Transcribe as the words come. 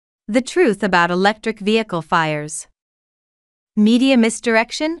The truth about electric vehicle fires. Media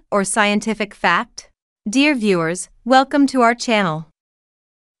misdirection or scientific fact? Dear viewers, welcome to our channel.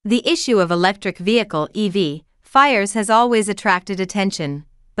 The issue of electric vehicle (EV) fires has always attracted attention,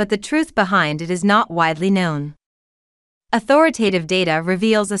 but the truth behind it is not widely known. Authoritative data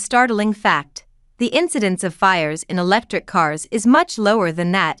reveals a startling fact: the incidence of fires in electric cars is much lower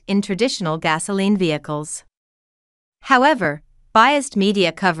than that in traditional gasoline vehicles. However, biased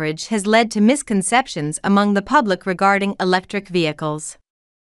media coverage has led to misconceptions among the public regarding electric vehicles.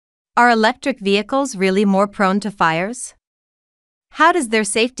 Are electric vehicles really more prone to fires? How does their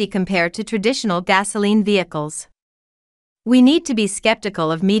safety compare to traditional gasoline vehicles? We need to be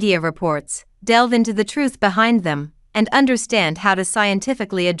skeptical of media reports, delve into the truth behind them, and understand how to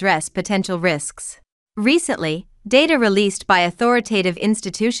scientifically address potential risks. Recently, data released by authoritative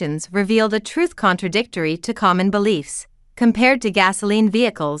institutions revealed a truth contradictory to common beliefs. Compared to gasoline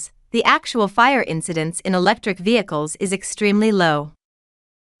vehicles, the actual fire incidence in electric vehicles is extremely low.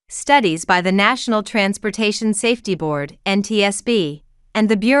 Studies by the National Transportation Safety Board (NTSB) and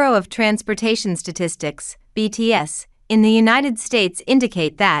the Bureau of Transportation Statistics (BTS) in the United States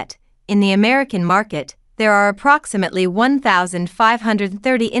indicate that, in the American market, there are approximately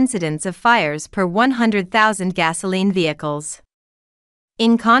 1,530 incidents of fires per 100,000 gasoline vehicles.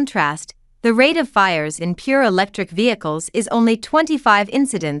 In contrast, the rate of fires in pure electric vehicles is only 25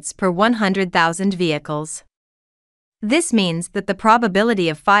 incidents per 100,000 vehicles. This means that the probability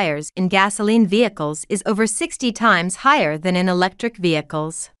of fires in gasoline vehicles is over 60 times higher than in electric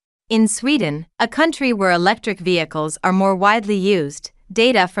vehicles. In Sweden, a country where electric vehicles are more widely used,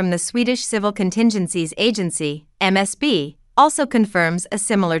 data from the Swedish Civil Contingencies Agency, MSB, also confirms a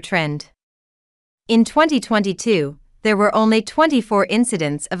similar trend. In 2022, there were only 24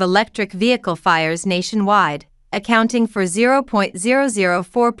 incidents of electric vehicle fires nationwide, accounting for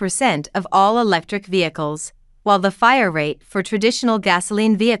 0.004% of all electric vehicles, while the fire rate for traditional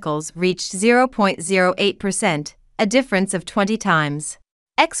gasoline vehicles reached 0.08%, a difference of 20 times.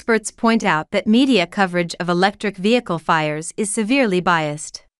 Experts point out that media coverage of electric vehicle fires is severely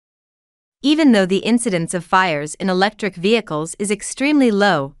biased. Even though the incidence of fires in electric vehicles is extremely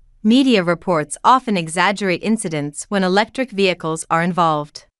low, media reports often exaggerate incidents when electric vehicles are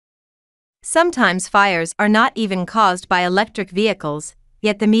involved. Sometimes fires are not even caused by electric vehicles,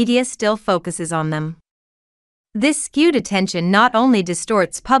 yet the media still focuses on them. This skewed attention not only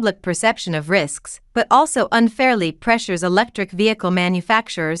distorts public perception of risks, but also unfairly pressures electric vehicle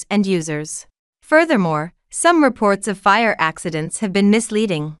manufacturers and users. Furthermore, some reports of fire accidents have been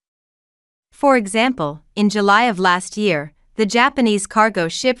misleading. For example, in July of last year, the Japanese cargo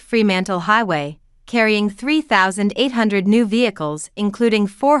ship Fremantle Highway, carrying 3,800 new vehicles including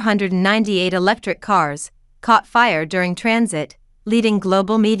 498 electric cars, caught fire during transit, leading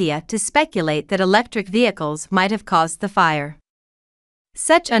global media to speculate that electric vehicles might have caused the fire.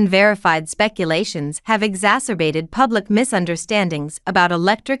 Such unverified speculations have exacerbated public misunderstandings about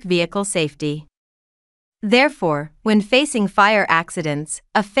electric vehicle safety. Therefore, when facing fire accidents,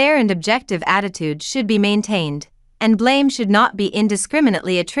 a fair and objective attitude should be maintained, and blame should not be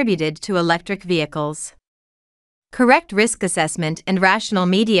indiscriminately attributed to electric vehicles. Correct risk assessment and rational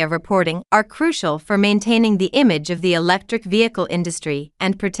media reporting are crucial for maintaining the image of the electric vehicle industry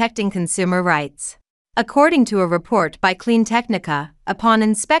and protecting consumer rights. According to a report by Clean Technica, upon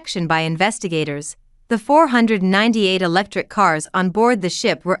inspection by investigators, the 498 electric cars on board the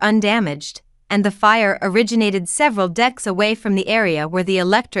ship were undamaged, and the fire originated several decks away from the area where the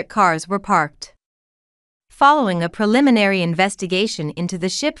electric cars were parked. Following a preliminary investigation into the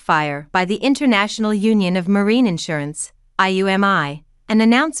ship fire by the International Union of Marine Insurance, IUMI, an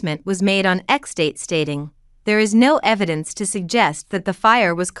announcement was made on X date stating, "There is no evidence to suggest that the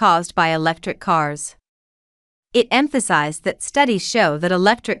fire was caused by electric cars." It emphasized that studies show that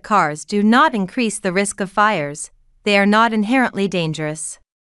electric cars do not increase the risk of fires; they are not inherently dangerous.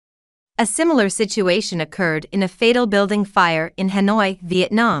 A similar situation occurred in a fatal building fire in Hanoi,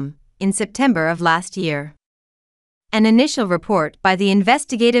 Vietnam, in September of last year. An initial report by the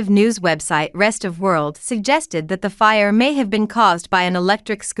investigative news website Rest of World suggested that the fire may have been caused by an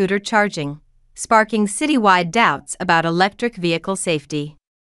electric scooter charging, sparking citywide doubts about electric vehicle safety.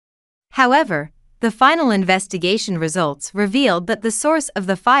 However, the final investigation results revealed that the source of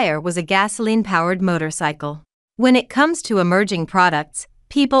the fire was a gasoline-powered motorcycle. When it comes to emerging products,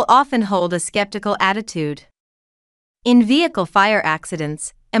 people often hold a skeptical attitude. In vehicle fire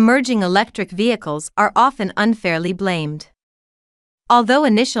accidents, emerging electric vehicles are often unfairly blamed. Although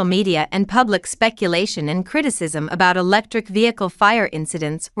initial media and public speculation and criticism about electric vehicle fire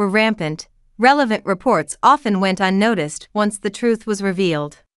incidents were rampant, relevant reports often went unnoticed once the truth was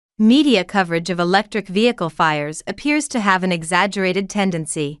revealed. Media coverage of electric vehicle fires appears to have an exaggerated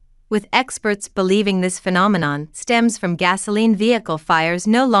tendency, with experts believing this phenomenon stems from gasoline vehicle fires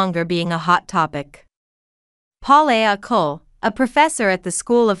no longer being a hot topic. Paul A. Cole, a professor at the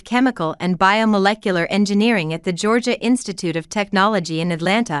School of Chemical and Biomolecular Engineering at the Georgia Institute of Technology in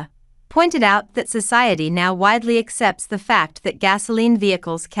Atlanta, pointed out that society now widely accepts the fact that gasoline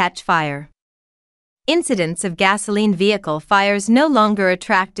vehicles catch fire. Incidents of gasoline vehicle fires no longer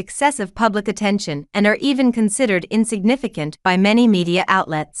attract excessive public attention and are even considered insignificant by many media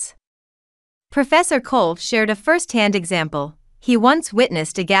outlets. Professor Cole shared a first-hand example. He once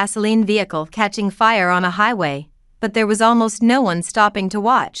witnessed a gasoline vehicle catching fire on a highway, but there was almost no one stopping to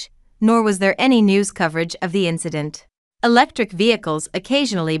watch, nor was there any news coverage of the incident. Electric vehicles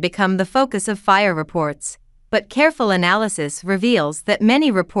occasionally become the focus of fire reports, but careful analysis reveals that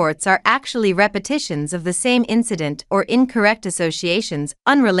many reports are actually repetitions of the same incident or incorrect associations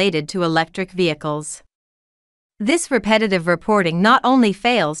unrelated to electric vehicles. This repetitive reporting not only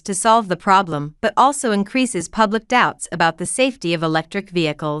fails to solve the problem but also increases public doubts about the safety of electric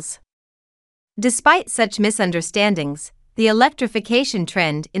vehicles. Despite such misunderstandings, the electrification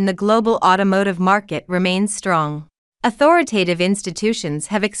trend in the global automotive market remains strong. Authoritative institutions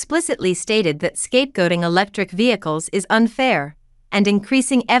have explicitly stated that scapegoating electric vehicles is unfair, and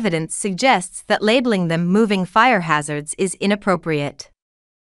increasing evidence suggests that labeling them moving fire hazards is inappropriate.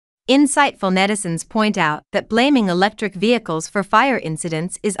 Insightful netizens point out that blaming electric vehicles for fire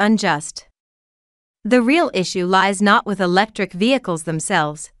incidents is unjust. The real issue lies not with electric vehicles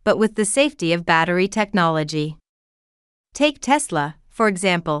themselves, but with the safety of battery technology. Take Tesla, for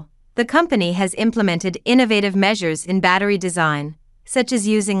example. The company has implemented innovative measures in battery design, such as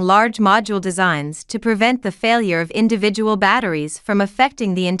using large module designs to prevent the failure of individual batteries from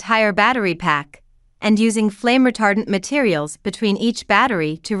affecting the entire battery pack, and using flame-retardant materials between each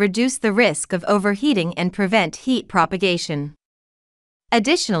battery to reduce the risk of overheating and prevent heat propagation.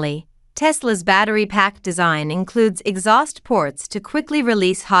 Additionally, Tesla's battery pack design includes exhaust ports to quickly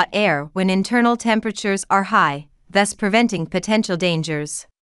release hot air when internal temperatures are high, thus preventing potential dangers.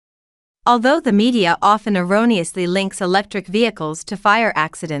 Although the media often erroneously links electric vehicles to fire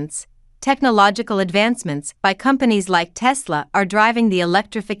accidents, technological advancements by companies like Tesla are driving the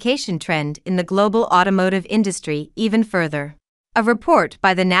electrification trend in the global automotive industry even further. A report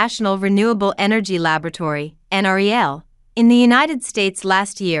by the National Renewable Energy Laboratory, NREL, in the United States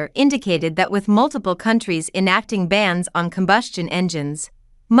last year indicated that with multiple countries enacting bans on combustion engines,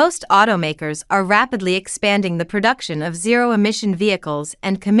 most automakers are rapidly expanding the production of zero-emission vehicles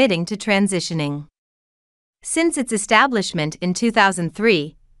and committing to transitioning. Since its establishment in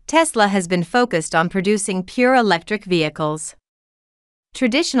 2003, Tesla has been focused on producing pure electric vehicles.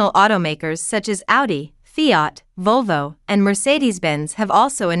 Traditional automakers such as Audi, Fiat, Volvo, and Mercedes-Benz have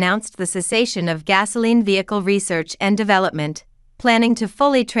also announced the cessation of gasoline vehicle research and development, planning to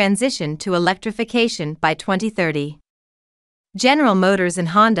fully transition to electrification by 2030. General Motors and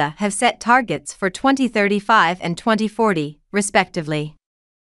Honda have set targets for 2035 and 2040, respectively.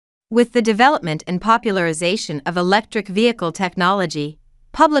 With the development and popularization of electric vehicle technology,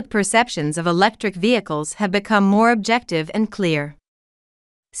 public perceptions of electric vehicles have become more objective and clear.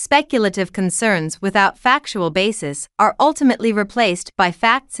 Speculative concerns without factual basis are ultimately replaced by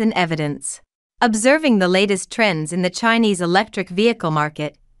facts and evidence. Observing the latest trends in the Chinese electric vehicle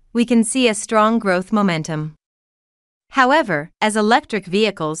market, we can see a strong growth momentum. However, as electric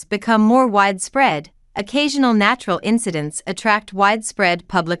vehicles become more widespread, occasional natural incidents attract widespread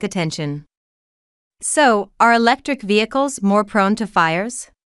public attention. So, are electric vehicles more prone to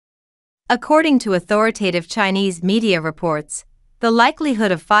fires? According to authoritative Chinese media reports, the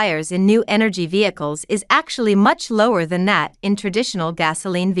likelihood of fires in new energy vehicles is actually much lower than that in traditional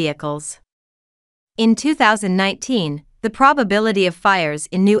gasoline vehicles. In 2019, the probability of fires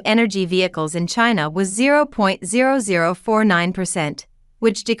in new energy vehicles in China was 0.0049%,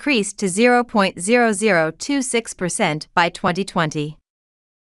 which decreased to 0.0026% by 2020.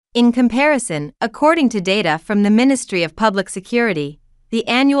 In comparison, according to data from the Ministry of Public Security, the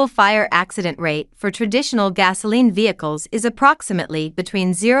annual fire accident rate for traditional gasoline vehicles is approximately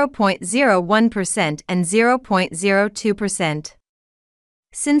between 0.01% and 0.02%.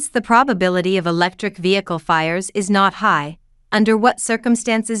 Since the probability of electric vehicle fires is not high, under what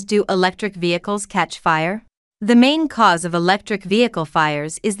circumstances do electric vehicles catch fire? The main cause of electric vehicle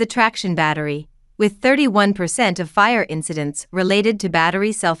fires is the traction battery, with 31% of fire incidents related to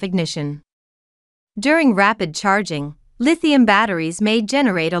battery self-ignition. During rapid charging, lithium batteries may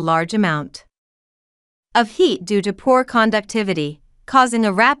generate a large amount of heat due to poor conductivity, causing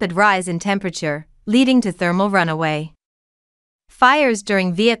a rapid rise in temperature, leading to thermal runaway. Fires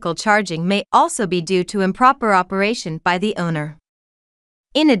during vehicle charging may also be due to improper operation by the owner.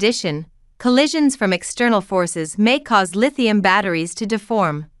 In addition, collisions from external forces may cause lithium batteries to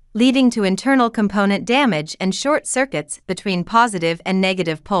deform, leading to internal component damage and short circuits between positive and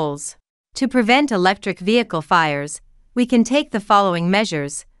negative poles. To prevent electric vehicle fires, we can take the following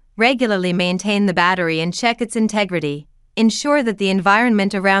measures: regularly maintain the battery and check its integrity, ensure that the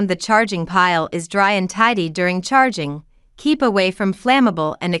environment around the charging pile is dry and tidy during charging, keep away from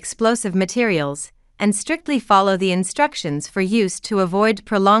flammable and explosive materials, and strictly follow the instructions for use to avoid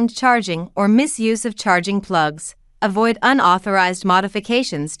prolonged charging or misuse of charging plugs. Avoid unauthorized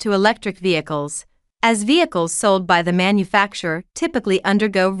modifications to electric vehicles, as vehicles sold by the manufacturer typically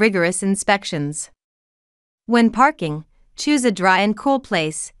undergo rigorous inspections. When parking, choose a dry and cool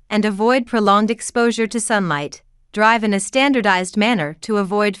place, and avoid prolonged exposure to sunlight. Drive in a standardized manner to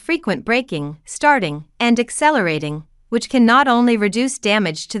avoid frequent braking, starting, and accelerating, which can not only reduce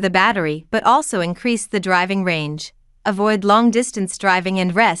damage to the battery but also increase the driving range. Avoid long-distance driving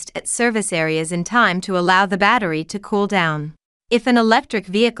and rest at service areas in time to allow the battery to cool down. If an electric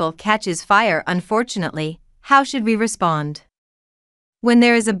vehicle catches fire unfortunately, how should we respond? When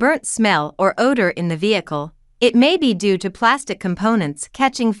there is a burnt smell or odor in the vehicle, it may be due to plastic components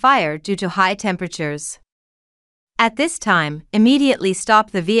catching fire due to high temperatures. At this time, immediately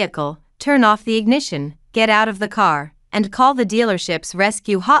stop the vehicle, turn off the ignition, get out of the car, and call the dealership's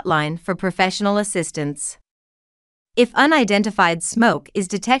rescue hotline for professional assistance. If unidentified smoke is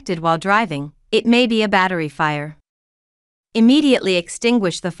detected while driving, it may be a battery fire. Immediately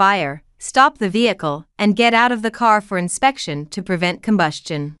extinguish the fire, stop the vehicle, and get out of the car for inspection to prevent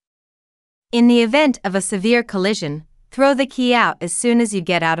combustion. In the event of a severe collision, throw the key out as soon as you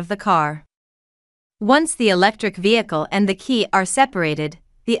get out of the car. Once the electric vehicle and the key are separated,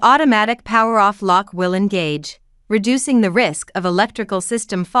 the automatic power-off lock will engage, reducing the risk of electrical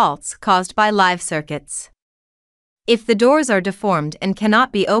system faults caused by live circuits. If the doors are deformed and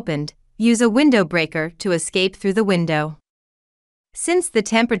cannot be opened, use a window breaker to escape through the window. Since the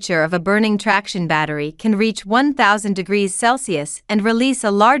temperature of a burning traction battery can reach 1000 degrees Celsius and release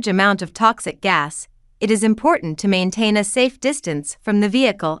a large amount of toxic gas, it is important to maintain a safe distance from the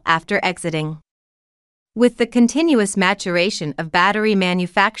vehicle after exiting. With the continuous maturation of battery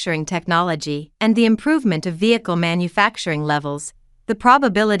manufacturing technology and the improvement of vehicle manufacturing levels, the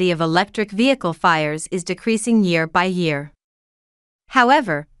probability of electric vehicle fires is decreasing year by year.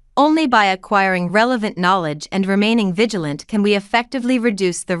 However, only by acquiring relevant knowledge and remaining vigilant can we effectively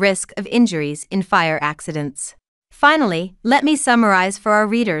reduce the risk of injuries in fire accidents. Finally, let me summarize for our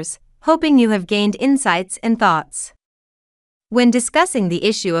readers, hoping you have gained insights and thoughts. When discussing the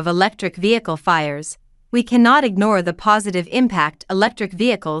issue of electric vehicle fires, we cannot ignore the positive impact electric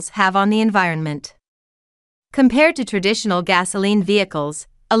vehicles have on the environment. Compared to traditional gasoline vehicles,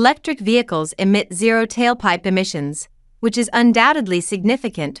 electric vehicles emit zero tailpipe emissions, which is undoubtedly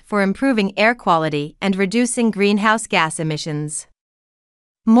significant for improving air quality and reducing greenhouse gas emissions.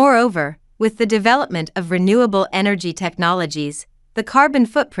 Moreover, with the development of renewable energy technologies, the carbon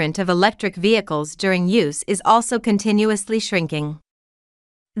footprint of electric vehicles during use is also continuously shrinking.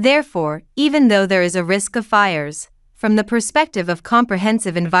 Therefore, even though there is a risk of fires, from the perspective of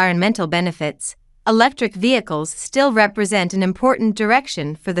comprehensive environmental benefits, electric vehicles still represent an important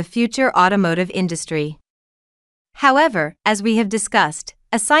direction for the future automotive industry. However, as we have discussed,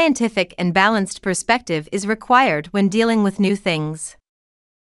 a scientific and balanced perspective is required when dealing with new things.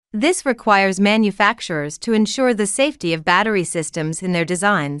 This requires manufacturers to ensure the safety of battery systems in their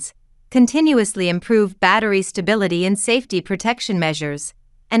designs, continuously improve battery stability and safety protection measures,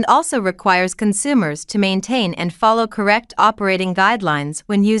 and also requires consumers to maintain and follow correct operating guidelines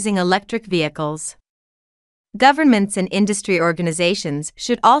when using electric vehicles. Governments and industry organizations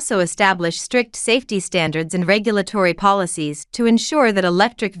should also establish strict safety standards and regulatory policies to ensure that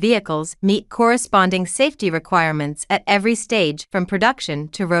electric vehicles meet corresponding safety requirements at every stage from production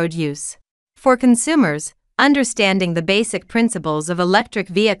to road use. For consumers, understanding the basic principles of electric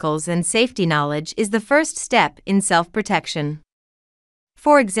vehicles and safety knowledge is the first step in self-protection.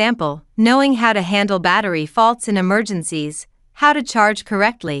 For example, knowing how to handle battery faults in emergencies, how to charge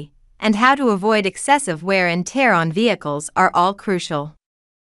correctly, and how to avoid excessive wear and tear on vehicles are all crucial.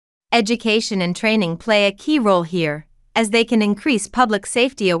 Education and training play a key role here, as they can increase public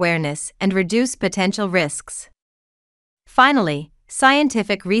safety awareness and reduce potential risks. Finally,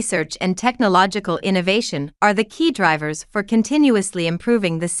 scientific research and technological innovation are the key drivers for continuously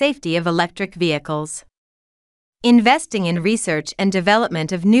improving the safety of electric vehicles. Investing in research and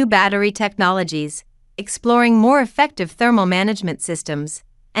development of new battery technologies, exploring more effective thermal management systems,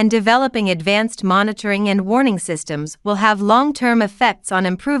 and developing advanced monitoring and warning systems will have long-term effects on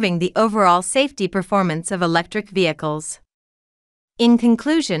improving the overall safety performance of electric vehicles. In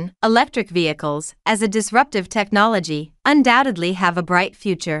conclusion, electric vehicles, as a disruptive technology, undoubtedly have a bright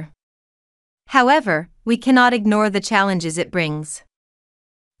future. However, we cannot ignore the challenges it brings.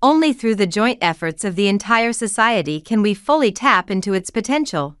 Only through the joint efforts of the entire society can we fully tap into its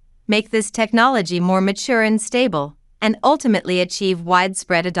potential, make this technology more mature and stable, and ultimately achieve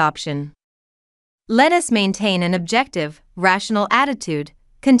widespread adoption. Let us maintain an objective, rational attitude,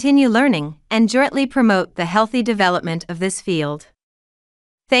 continue learning, and jointly promote the healthy development of this field.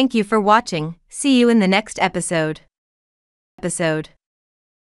 Thank you for watching. See you in the next episode.